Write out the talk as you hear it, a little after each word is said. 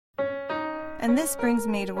And this brings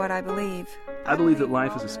me to what I believe. I believe that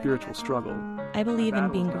life is a spiritual struggle. I believe in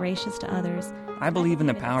being gracious to others. I believe in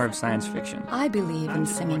the power of science fiction. I believe in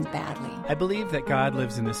singing badly. I believe that God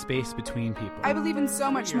lives in the space between people. I believe in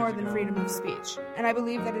so much more than freedom of speech, and I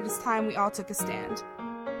believe that it is time we all took a stand.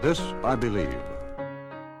 This I believe.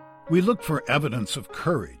 We look for evidence of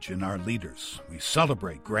courage in our leaders. We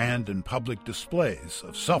celebrate grand and public displays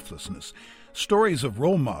of selflessness, stories of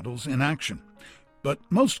role models in action. But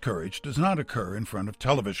most courage does not occur in front of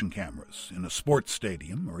television cameras, in a sports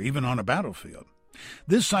stadium, or even on a battlefield.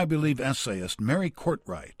 This I Believe essayist Mary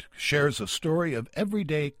Courtwright shares a story of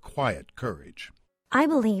everyday quiet courage. I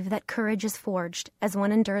believe that courage is forged as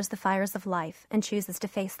one endures the fires of life and chooses to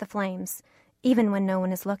face the flames, even when no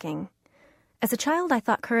one is looking. As a child, I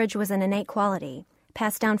thought courage was an innate quality,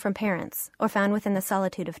 passed down from parents or found within the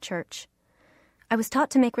solitude of church. I was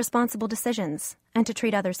taught to make responsible decisions and to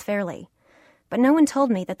treat others fairly. But no one told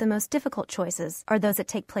me that the most difficult choices are those that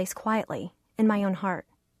take place quietly, in my own heart.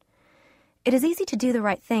 It is easy to do the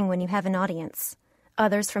right thing when you have an audience,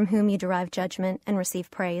 others from whom you derive judgment and receive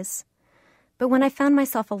praise. But when I found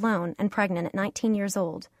myself alone and pregnant at 19 years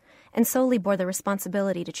old, and solely bore the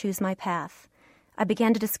responsibility to choose my path, I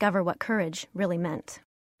began to discover what courage really meant.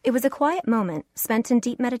 It was a quiet moment, spent in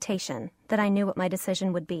deep meditation, that I knew what my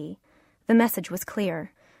decision would be. The message was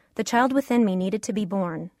clear. The child within me needed to be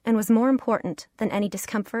born and was more important than any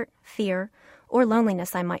discomfort, fear, or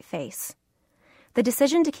loneliness I might face. The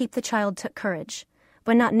decision to keep the child took courage,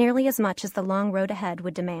 but not nearly as much as the long road ahead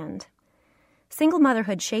would demand. Single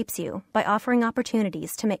motherhood shapes you by offering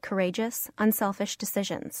opportunities to make courageous, unselfish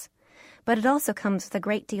decisions, but it also comes with a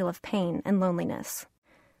great deal of pain and loneliness.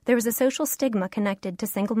 There is a social stigma connected to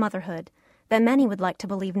single motherhood that many would like to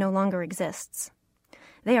believe no longer exists.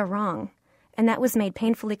 They are wrong, and that was made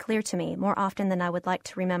painfully clear to me more often than I would like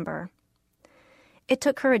to remember. It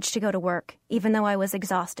took courage to go to work, even though I was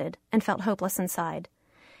exhausted and felt hopeless inside,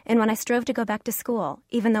 and when I strove to go back to school,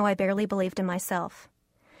 even though I barely believed in myself,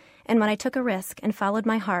 and when I took a risk and followed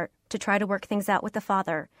my heart to try to work things out with the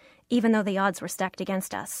Father, even though the odds were stacked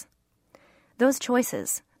against us. Those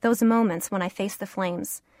choices, those moments when I faced the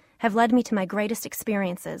flames, have led me to my greatest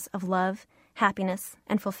experiences of love, happiness,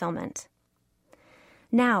 and fulfillment.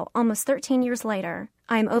 Now, almost 13 years later,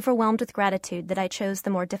 I am overwhelmed with gratitude that I chose the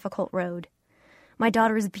more difficult road. My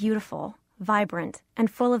daughter is beautiful, vibrant,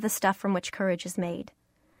 and full of the stuff from which courage is made.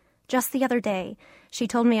 Just the other day, she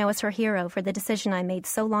told me I was her hero for the decision I made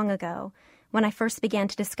so long ago when I first began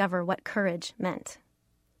to discover what courage meant.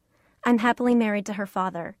 I'm happily married to her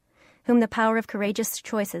father, whom the power of courageous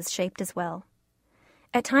choices shaped as well.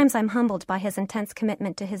 At times, I'm humbled by his intense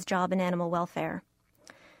commitment to his job in animal welfare.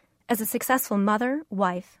 As a successful mother,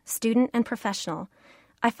 wife, student, and professional,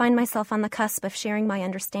 I find myself on the cusp of sharing my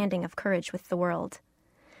understanding of courage with the world.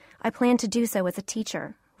 I plan to do so as a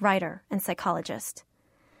teacher, writer, and psychologist.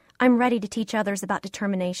 I'm ready to teach others about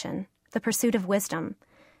determination, the pursuit of wisdom,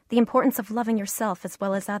 the importance of loving yourself as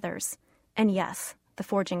well as others, and yes, the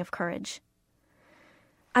forging of courage.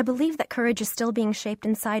 I believe that courage is still being shaped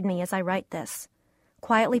inside me as I write this,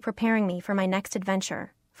 quietly preparing me for my next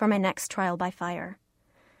adventure, for my next trial by fire.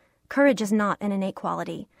 Courage is not an innate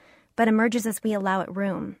quality, but emerges as we allow it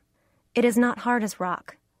room. It is not hard as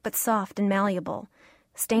rock, but soft and malleable,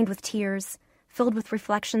 stained with tears, filled with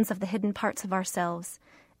reflections of the hidden parts of ourselves,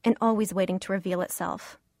 and always waiting to reveal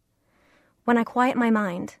itself. When I quiet my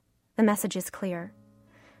mind, the message is clear.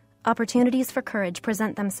 Opportunities for courage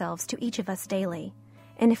present themselves to each of us daily,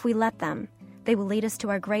 and if we let them, they will lead us to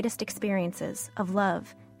our greatest experiences of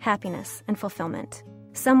love, happiness, and fulfillment.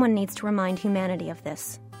 Someone needs to remind humanity of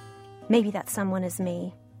this. Maybe that someone is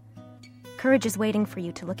me. Courage is waiting for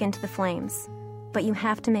you to look into the flames, but you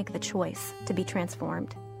have to make the choice to be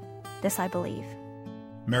transformed. This I believe.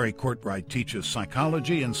 Mary Courtwright teaches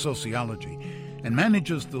psychology and sociology and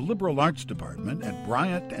manages the liberal arts department at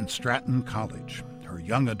Bryant and Stratton College. Her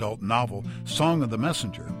young adult novel, Song of the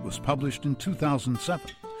Messenger, was published in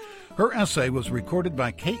 2007. Her essay was recorded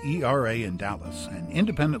by KERA in Dallas and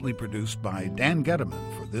independently produced by Dan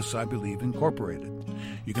Getteman for This I Believe Incorporated.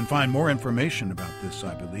 You can find more information about This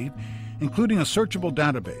I Believe, including a searchable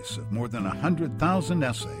database of more than 100,000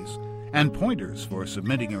 essays and pointers for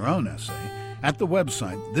submitting your own essay at the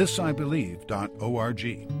website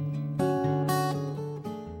thisibelieve.org.